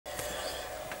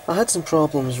I had some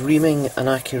problems reaming an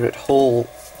accurate hole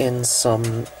in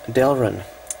some delrin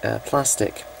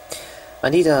plastic. I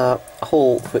need a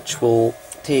hole which will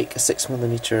take a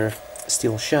 6mm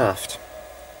steel shaft.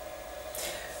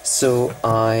 So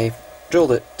I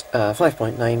drilled it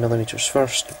 5.9mm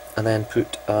first and then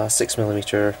put a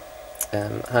 6mm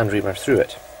hand reamer through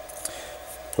it,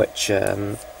 which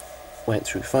went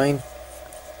through fine,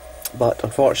 but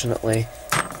unfortunately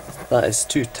that is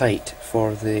too tight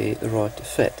for the rod to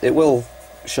fit. It will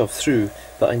shove through,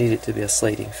 but I need it to be a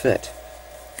sliding fit.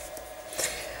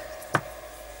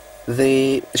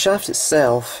 The shaft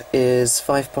itself is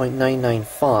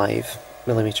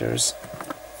 5.995mm,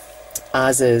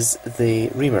 as is the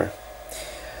reamer.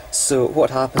 So what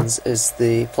happens is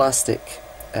the plastic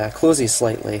closes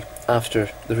slightly after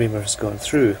the reamer has gone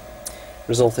through,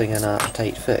 resulting in a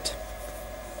tight fit.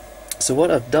 So what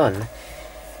I've done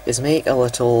is make a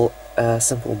little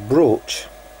simple broach.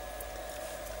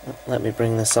 Let me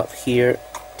bring this up here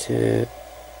to,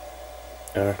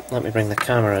 or let me bring the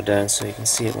camera down so you can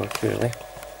see it more clearly.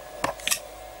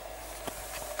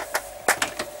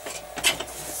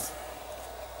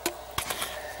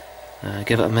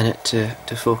 Give it a minute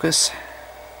to focus.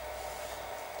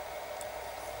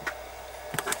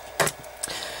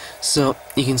 So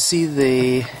you can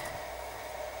see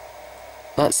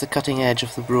that's the cutting edge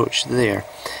of the broach there.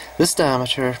 This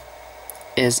diameter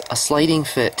is a sliding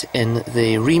fit in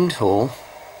the reamed hole,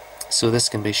 so this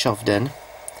can be shoved in.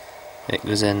 It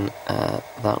goes in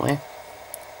that way.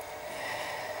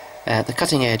 The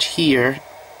cutting edge here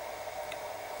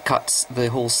cuts the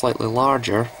hole slightly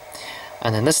larger,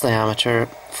 and then this diameter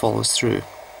follows through.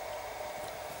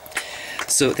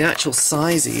 So the actual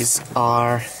sizes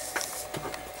are,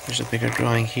 there's a bigger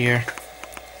drawing here,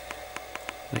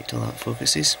 wait till that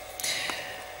focuses.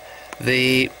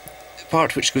 The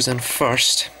part which goes in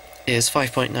first is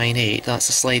 5.98, that's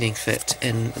a sliding fit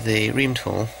in the reamed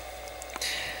hole.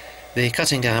 The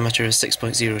cutting diameter is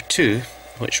 6.02,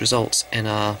 which results in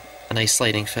a nice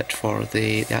sliding fit for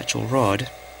the actual rod.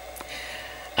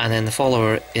 And then the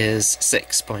follower is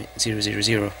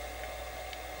 6.000,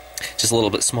 just a little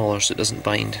bit smaller so it doesn't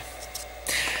bind.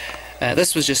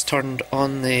 This was just turned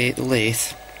on the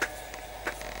lathe.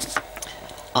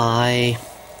 Let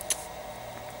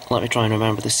me try and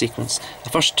remember the sequence. I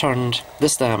first turned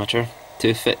this diameter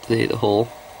to fit the hole,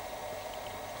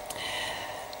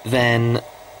 then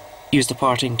used a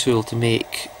parting tool to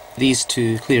make these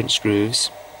two clearance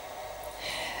grooves,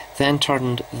 then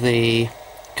turned the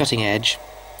cutting edge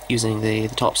using the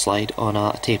top slide on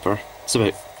a taper. It's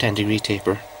about 10-degree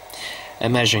taper,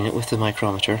 and measuring it with the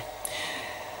micrometer.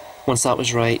 Once that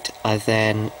was right, I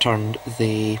then turned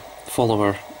the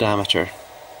follower diameter.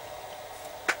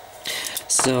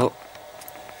 So,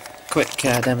 quick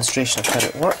demonstration of how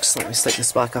it works. Let me stick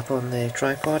this back up on the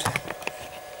tripod.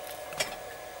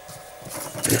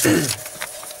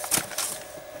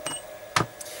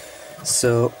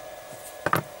 So,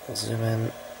 I'll zoom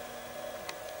in.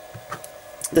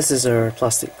 This is our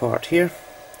plastic part here,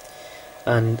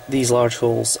 and these large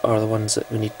holes are the ones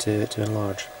that we need to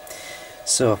enlarge.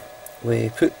 So we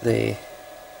put the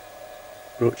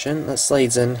broach in, that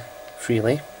slides in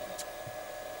freely,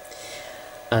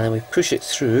 and then we push it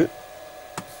through.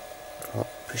 I'll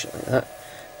push it like that.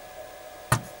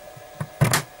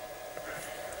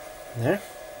 There.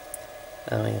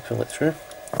 And we can pull it through.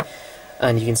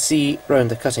 And you can see round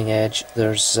the cutting edge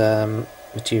there's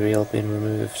material being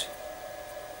removed,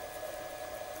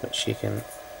 which you can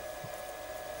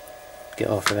get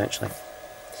off eventually.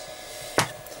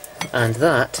 And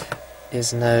that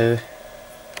is now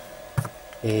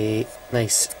a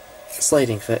nice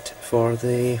sliding fit for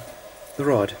the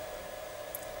rod.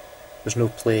 There's no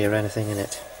play or anything in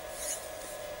it.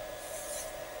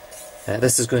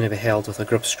 This is going to be held with a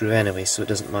grub screw anyway, so it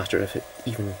doesn't matter if it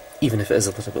even if it is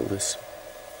a little bit loose.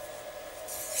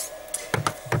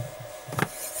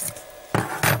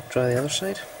 Try the other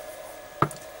side.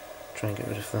 Try and get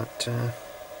rid of that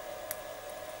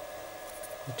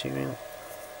material.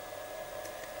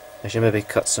 I should maybe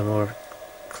cut some more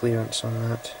clearance on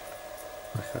that.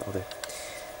 Like that'll do.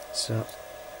 So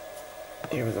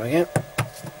here we go again.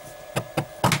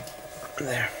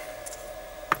 There.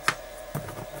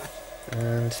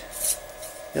 And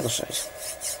the other side.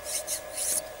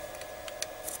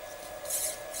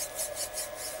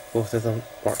 Both of them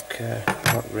work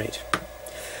great.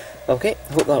 Okay,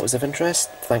 hope that was of interest.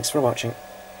 Thanks for watching.